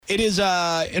It is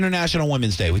International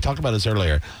Women's Day. We talked about this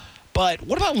earlier. But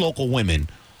what about local women?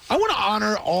 I want to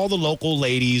honor all the local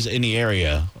ladies in the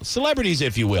area, celebrities,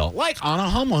 if you will, like Anna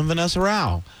Hummel and Vanessa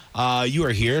Rao. You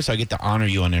are here, so I get to honor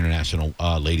you on International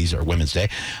Ladies or Women's Day.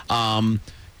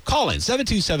 Call in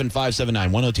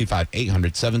 727-579-1025,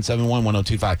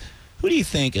 800-771-1025. Who do you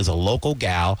think is a local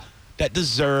gal that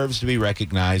deserves to be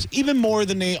recognized even more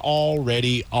than they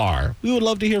already are? We would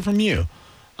love to hear from you.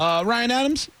 Ryan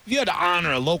Adams, if you had to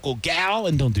honor a local gal,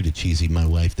 and don't do the cheesy my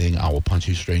wife thing, I will punch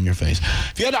you straight in your face.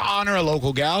 If you had to honor a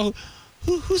local gal,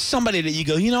 who's somebody that you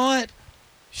go, you know what?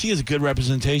 She is a good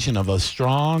representation of a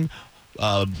strong,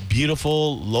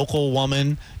 beautiful local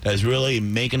woman that is really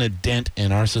making a dent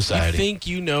in our society. I think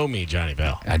you know me, Johnny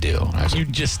Bell. I do. You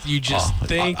just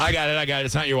think. I got it.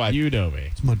 It's not your wife. You know me.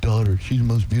 It's my daughter. She's the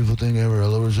most beautiful thing ever. I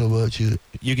love her so much. You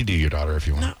can do your daughter if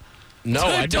you want. No,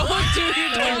 I don't do it.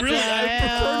 I prefer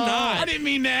not. I didn't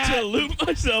mean that. To loop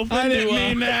myself I into didn't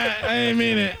mean that. I didn't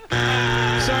mean it.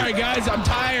 Sorry, guys. I'm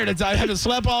tired. I haven't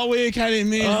slept all week. I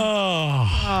didn't mean it.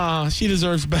 Oh, she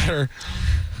deserves better.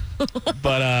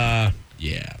 But,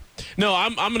 yeah. No,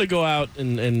 I'm going to go out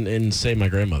and say my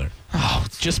grandmother. Oh,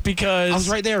 just because. I was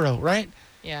right there, right?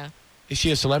 Yeah. Is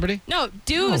she a celebrity? No,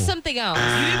 do something else.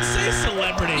 You didn't say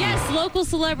celebrity. Yes, local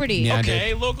celebrity. Yeah,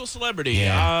 Okay, local celebrity.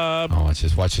 Yeah. Watch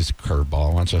this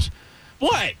curveball. Watch this.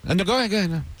 What? No, go ahead.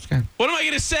 No, it's good. What am I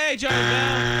going to say, Johnny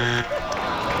Bell?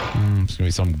 It's going to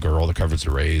be some girl that covers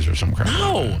the Rays or some crap.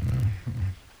 No.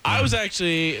 I was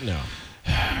actually going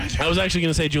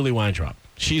to say Julie Weintraub.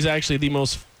 She's actually the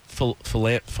most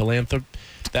philanthropic.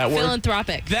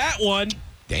 Philanthropic. That one.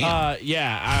 Damn.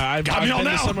 I've been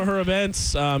to some of her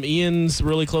events. Ian's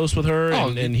really close with her,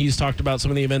 and he's talked about some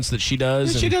of the events that she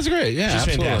does. She does great. Yeah, she's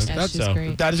absolutely. fantastic. Yeah, she's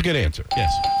great. That is a good answer. Yes.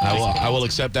 I will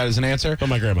accept that as an answer. But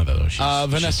my grandmother, though,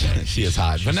 Vanessa, she is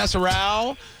hot. Vanessa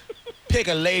Rao, pick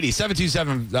a lady.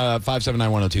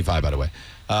 727-579-1025, by the way.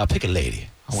 Pick a lady.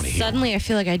 I want to hear. Suddenly, I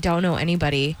feel like I don't know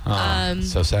anybody.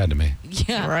 So sad to me.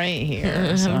 Yeah. Right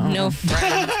here. So. No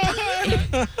friends.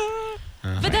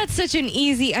 But that's such an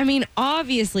easy. I mean,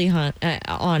 obviously,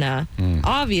 Anna.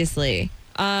 Obviously.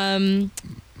 Oh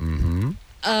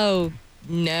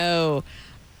no.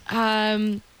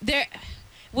 There.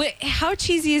 How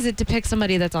cheesy is it to pick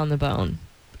somebody that's on the bone?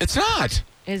 It's not.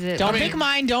 Is it? Don't pick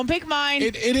mine. Don't pick mine.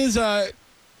 It is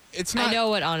it's not. I know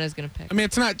what Anna's gonna pick. I mean,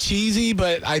 it's not cheesy,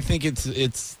 but I think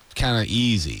it's kind of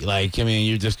easy. Like, I mean,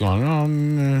 you're just going,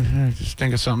 just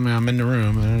think of something. I'm in the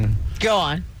room. Go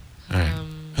on. All right.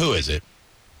 Who is it?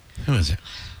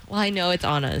 Well, I know it's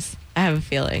Anna's. I have a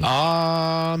feeling.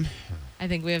 I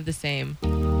think we have the same.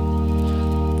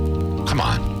 Come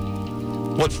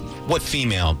on. What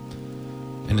female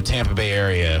in the Tampa Bay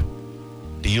area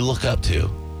do you look up to?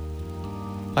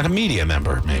 Like a media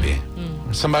member, maybe.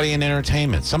 Or somebody in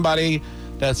entertainment. Somebody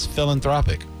that's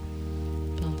philanthropic.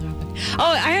 Oh,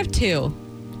 I have two.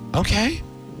 Okay.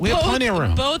 We have plenty of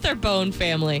room. Both are bone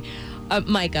family.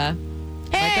 Micah.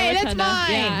 Hey, that's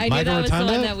mine. Yeah, I knew Micah that was the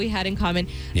Rotunda? one that we had in common.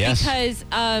 Yes. Because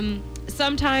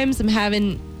sometimes I'm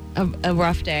having a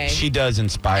rough day. She does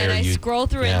inspire and I you. scroll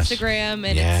through Instagram,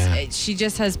 and she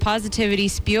just has positivity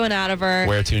spewing out of her.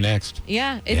 Where to next?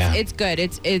 Yeah, it's good.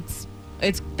 It's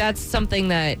that's something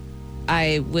that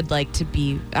I would like to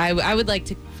be. I would like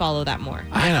to follow that more.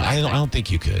 I don't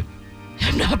think you could.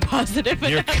 I'm not positive.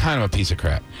 You're kind of a piece of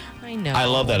crap. I know. I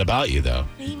love that about you, though.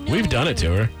 I know. We've done it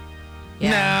to her.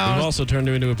 Yeah. We've also turned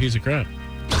her into a piece of crap.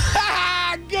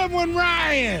 Good one,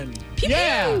 Ryan.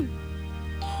 Yeah.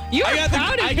 You are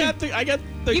proud of him. I got the.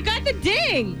 You got the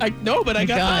ding. I got gun. the.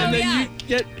 And then Yeah. you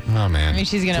get. Oh, man. I mean,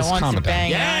 she's going to Just want calm to it down.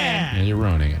 bang. Yeah. Yeah, you're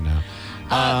ruining it now.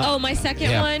 My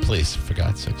second one. Please, for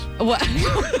God's sakes. What?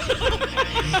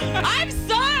 I'm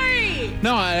sorry.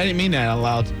 No, I didn't mean that out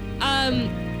loud.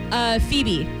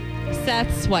 Phoebe,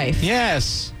 Seth's wife.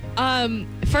 Yes.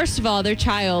 First of all, their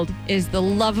child is the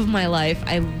love of my life.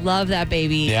 I love that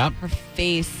baby. Yeah. Her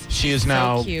face. She is so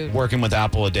now cute. working with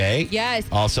Apple a Day. Yes.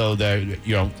 Also, they're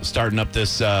starting up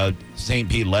this St.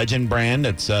 Pete Legend brand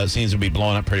that seems to be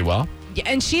blowing up pretty well. Yeah,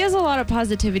 and she has a lot of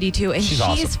positivity too, and She's she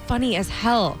awesome. is funny as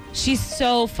hell. She's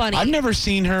so funny. I've never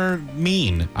seen her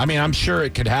mean. I mean, I'm sure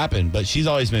it could happen, but she's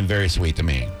always been very sweet to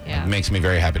me. Yeah. It makes me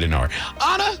very happy to know her.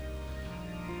 Anna,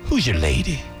 who's your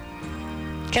lady?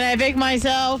 Can I pick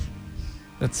myself?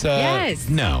 That's Yes.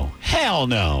 No. Hell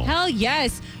no. Hell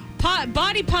yes.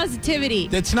 Body positivity.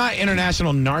 It's not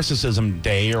International Narcissism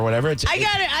Day or whatever.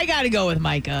 I gotta go with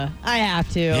Micah. I have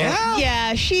to. Yeah?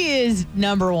 Yeah, she is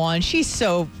number one. She's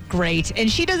so great. And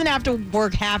she doesn't have to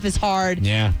work half as hard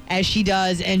as she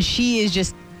does. And she is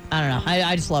just, I don't know.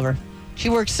 I just love her. She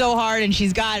works so hard, and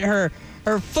she's got her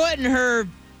foot in her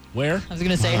Where? I was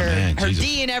going to say Oh, man, her Jesus.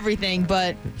 D and everything,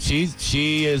 but She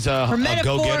is her a go-getter.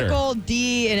 metaphorical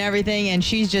D and everything, and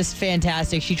she's just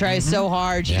fantastic. She tries so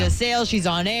hard. She Yeah. does sales. She's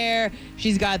on air.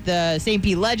 She's got the St.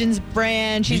 Pete Legends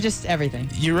brand. She's just everything.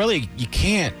 You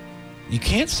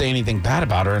can't say anything bad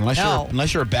about her unless No.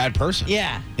 you're a bad person.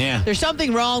 Yeah. Yeah. There's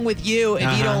something wrong with you if you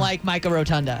Uh-huh. don't like Micah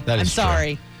Rotunda. That I'm is true.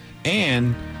 sorry.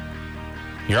 And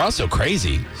you're also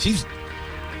crazy.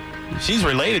 She's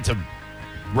related to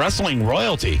wrestling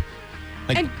royalty.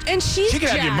 Like, And she's she could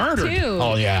have you jacked, murdered. too.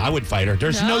 Oh yeah, I would fight her.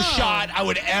 There's no No. shot I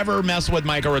would ever mess with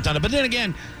Micah Rotunda. But then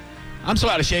again, I'm so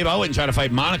out of shape. I wouldn't try to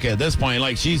fight Monica at this point.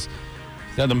 Like she's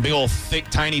got them big old thick,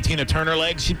 tiny Tina Turner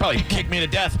legs. She'd probably kick me to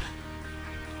death.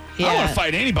 I don't want to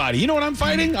fight anybody. You know what I'm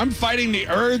fighting? I'm fighting the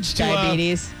urge to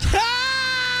Diabetes.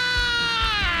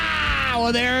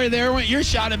 Well, there went your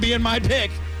shot at being my pick,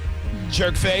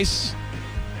 jerk face.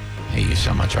 I hate you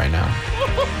so much right now.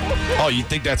 Oh, you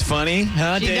think that's funny?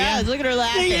 Huh? She do ya? does. Look at her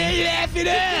laughing. Yeah, you laugh it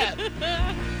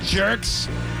up. Jerks.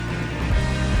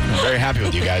 I'm very happy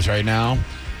with you guys right now.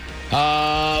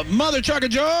 Mother Trucker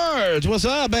George, what's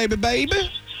up, baby?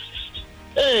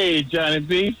 Hey, Johnny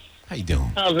B. How you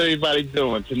doing? How's everybody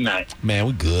doing tonight? Man,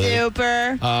 we good.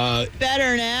 Super. Uh,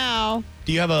 Better now.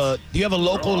 do you have a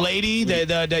local lady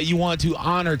that you want to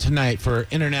honor tonight for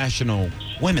International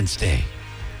Women's Day?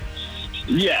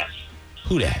 Yes,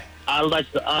 Who that? I'd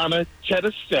like to honor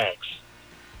Cheddar Stacks.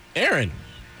 Aaron.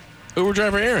 Uber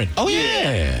driver Aaron. Oh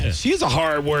yeah. She's a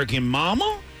hard-working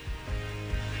mama.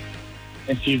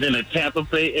 And she's in the Tampa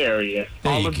Bay area.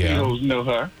 There All you of go. you hoes know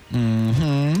her.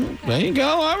 Mm-hmm. There you go.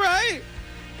 All right.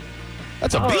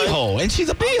 That's a All right. beehole, and she's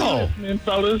a beehole. And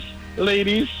fellas,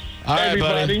 ladies, All right,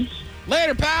 everybody. buddy.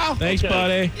 Later, pal. Thanks, Okay.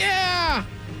 buddy. Yeah.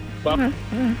 Bye.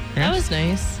 That was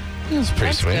nice. That's pretty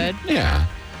That's sweet. good. Yeah.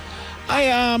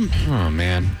 Oh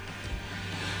man.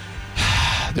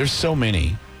 There's so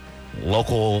many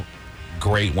local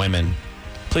great women.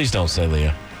 Please don't say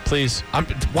Leah. Please. Why would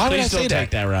I Please say don't that? take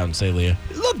that route and say Leah.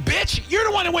 Look, bitch, you're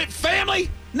the one that went family,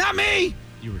 not me.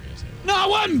 You were going to say that. No, I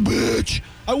wasn't, bitch.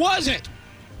 I wasn't.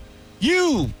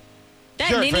 You. That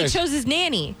Jerk Nini face. chose his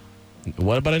nanny.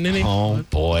 What about a ninny? Oh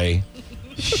boy.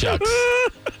 Shucks.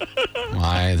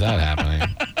 Why is that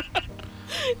happening?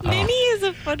 Nini is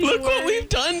a funny Look word. what we've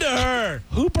done to her.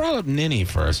 Who brought up Ninny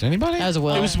first? Anybody? That was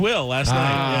Will. It was Will last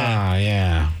night.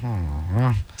 Yeah.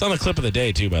 Yeah. It's on the clip of the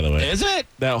day, too, by the way. Is it?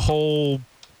 That whole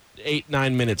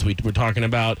 8-9 minutes we were talking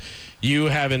about you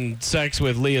having sex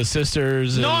with Leah's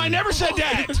sisters. No, and- I never said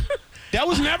that. That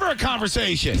was never a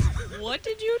conversation. What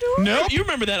did you do? Nope. You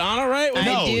remember that, Anna, right? I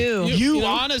No. do. You, know?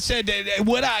 Anna, said that,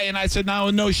 would I? And I said,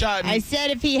 no shot. I said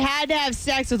if he had to have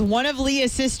sex with one of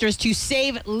Leah's sisters to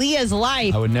save Leah's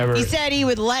life, I would never. he said he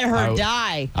would let her I-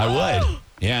 die. I would.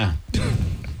 Yeah.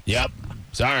 Yep.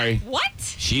 Sorry. What?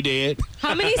 She did.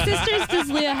 How many sisters does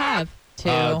Leah have?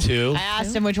 Two. I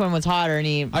asked him which one was hotter, and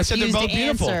he I said they're refused both to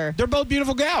beautiful. answer. They're both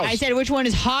beautiful gals. I said which one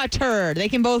is hotter. They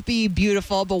can both be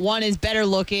beautiful, but one is better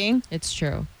looking. It's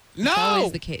true. no. It's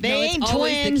always the case. They no, it's ain't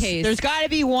always twins. the case. There's got to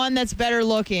be one that's better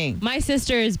looking. My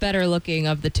sister is better looking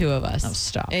of the two of us. Oh,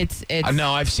 stop. It's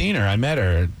No, I've seen her. I met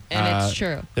her. And it's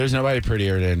true. There's nobody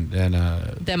prettier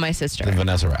than my sister.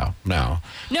 Vanessa Rao. No.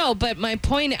 No, but my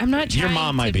point, I'm not trying Your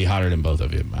mom to, might be hotter than both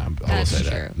of you. I will That's say true.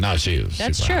 that. No, she is.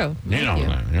 That's super true. hot. You know,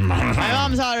 Thank your mom. My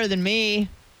mom's hotter than me.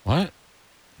 What?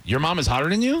 Your mom is hotter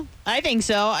than you? I think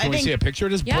so. I Can we think see a picture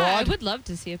of this Yeah, broad? I would love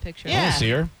to see a picture. I want Yeah. to see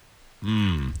her.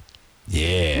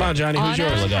 Yeah. Come on, Johnny. Who's Anna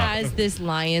yours? Look up. has this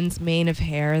lion's mane of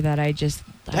hair that I just.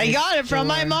 I got it from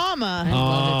my adore. mama. I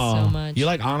love it so much. You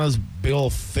like Anna's big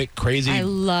old thick crazy? I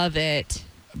love it.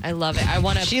 I love it. I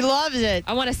want to. She loves it.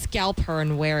 I want to scalp her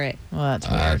and wear it. Well, that's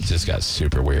It weird. just got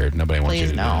super weird. Nobody wants you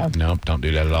Please, to no. do that. Nope, don't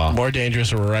do that at all. More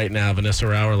dangerous right now, Vanessa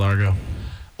Rao or Largo?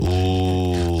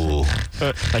 Ooh.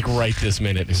 Like right this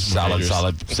minute. is more dangerous.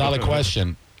 Solid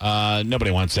question.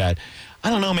 Nobody wants that. I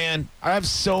don't know, man. I have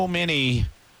so many.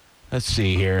 Let's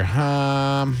see here.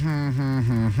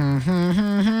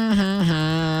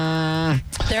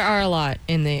 There are a lot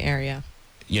in the area.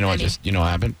 You know what what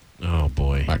happened? Oh,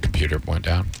 boy. My computer went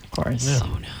down. Of course.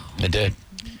 Oh no. It did.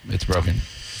 It's broken.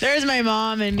 There's my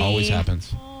mom and me. Always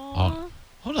happens. Oh,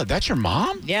 hold on, that's your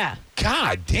mom? Yeah.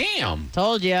 God damn.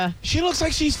 Told ya. She looks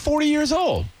like she's 40 years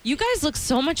old. You guys look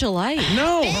so much alike.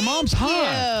 No, her mom's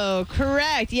hot. Oh,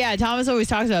 correct. Yeah, Thomas always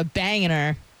talks about banging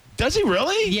her. Does he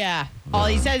really? Yeah. All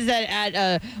he says is that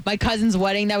at my cousin's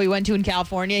wedding that we went to in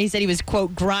California, he said he was,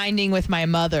 quote, grinding with my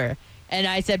mother. And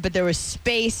I said, but there was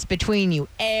space between you,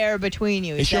 air between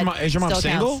you. He Is your said, mom "Still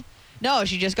single? counts." No,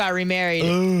 she just got remarried.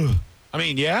 Ugh. I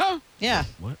mean, yeah? Yeah.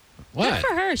 What? What? Good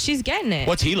for her. She's getting it.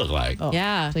 What's he look like? Oh,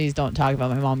 Yeah. Please don't talk about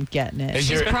my mom getting it. Is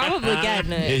She's your probably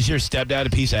getting it. is your stepdad a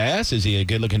piece of ass? Is he a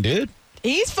good looking dude?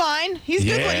 He's fine. He's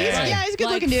good. Yeah. He's a good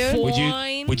Like looking dude.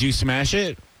 Fine. Would you smash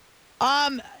it?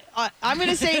 I'm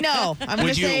gonna say no. I'm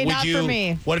gonna say not for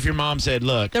me. What if your mom said,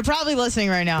 "Look, They're probably listening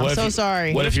right now. What I'm if so you-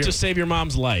 sorry. what if you're to save your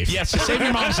mom's life? yes, to save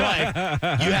your mom's life,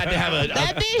 you had to have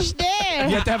that bitch dead.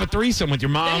 you have to have a threesome with your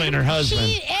mom and her husband."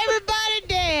 Everybody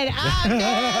dead. I'm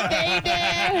dead, baby.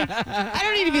 I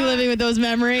don't need to be living with those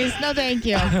memories. No, thank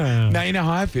you. Now you know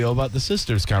how I feel about the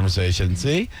sisters conversation.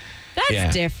 See? That's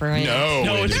Yeah. different.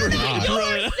 No, it's it's not.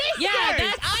 not. Yeah,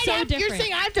 that's so You're different.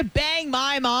 saying I have to bang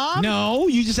my mom? No,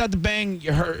 you just have to bang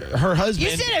her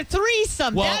husband. You said a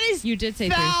threesome. Well, that is You did say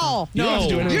foul. You don't have to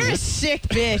do anything. You're a sick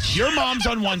bitch. Your mom's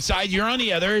on one side, you're on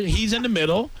the other. He's in the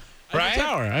middle, I right?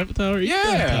 have a tower.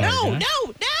 Yeah. No.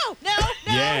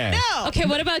 Yeah. Okay,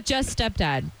 what about just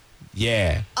stepdad?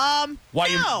 Yeah. While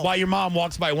No. your mom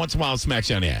walks by once in a while and smacks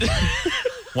you on the ass.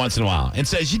 Once in a while. And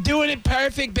says, "You're doing it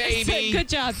perfect, baby. Good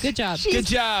job. Good job. Good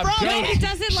job. from- Go." No, he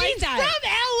doesn't like She's that. from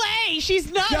L.A.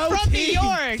 She's not Go from New team.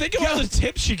 York. Think of all the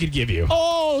tips she could give you.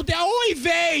 Oh, the only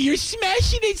Vay, you're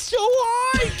smashing it so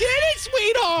hard. Get it,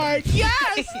 sweetheart.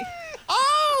 Yes.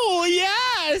 Oh,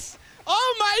 yes.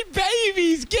 Oh, my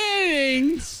baby's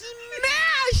getting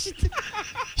smashed.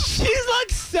 She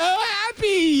looks so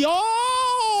happy.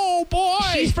 Oh, boy.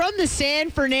 She's from the San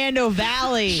Fernando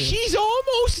Valley. She's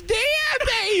almost there,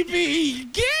 baby.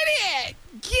 Get it.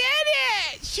 Get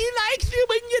it. She likes it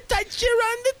when you touch her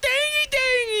on the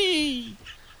thingy-thingy.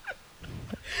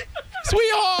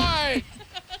 Sweetheart.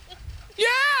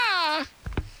 Yeah.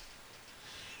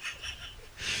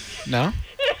 No?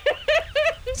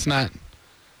 It's not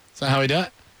how we do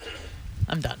it?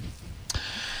 I'm done.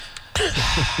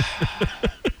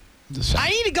 I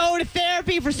need to go to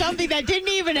therapy for something that didn't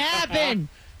even happen.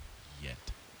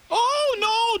 Oh,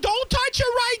 no. Don't touch her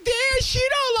right there. She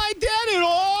don't like that at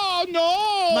all.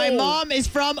 No. My mom is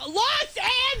from Los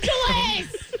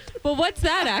Angeles. But what's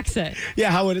that accent?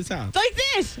 Yeah, how would it sound? Like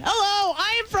this. Hello,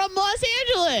 I am from Los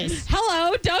Angeles.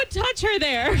 Hello, don't touch her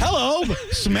there. Hello,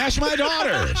 smash my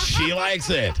daughter. She likes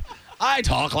it. I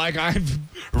talk like I'm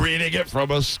reading it from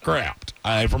a script.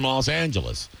 I'm from Los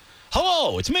Angeles.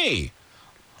 Hello, it's me.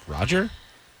 Roger?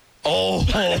 Oh,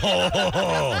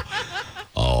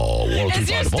 World Is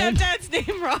your 2 phone. stepdad's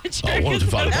name Roger? Oh,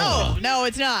 125 phone. No,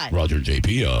 it's not. Roger and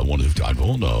JP, 125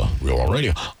 phone, Real World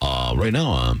Radio. Right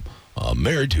now, I'm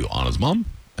married to Anna's mom,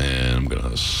 and I'm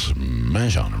gonna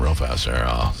smash on her real fast there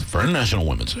for International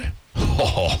Women's Day.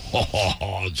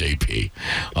 JP,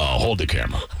 hold the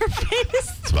camera.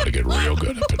 It's about to get real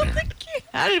good up in here.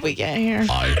 How did we get here?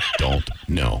 I don't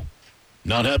know.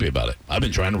 Not happy about it. I've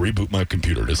been trying to reboot my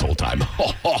computer this whole time.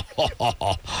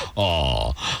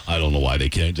 Oh, I don't know why they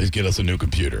can't just get us a new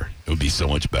computer. It would be so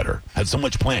much better. Had so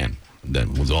much planned. That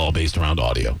was all based around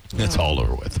audio. It's all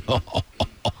over with.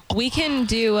 We can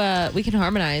do. We can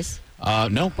harmonize.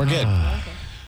 No, we're good.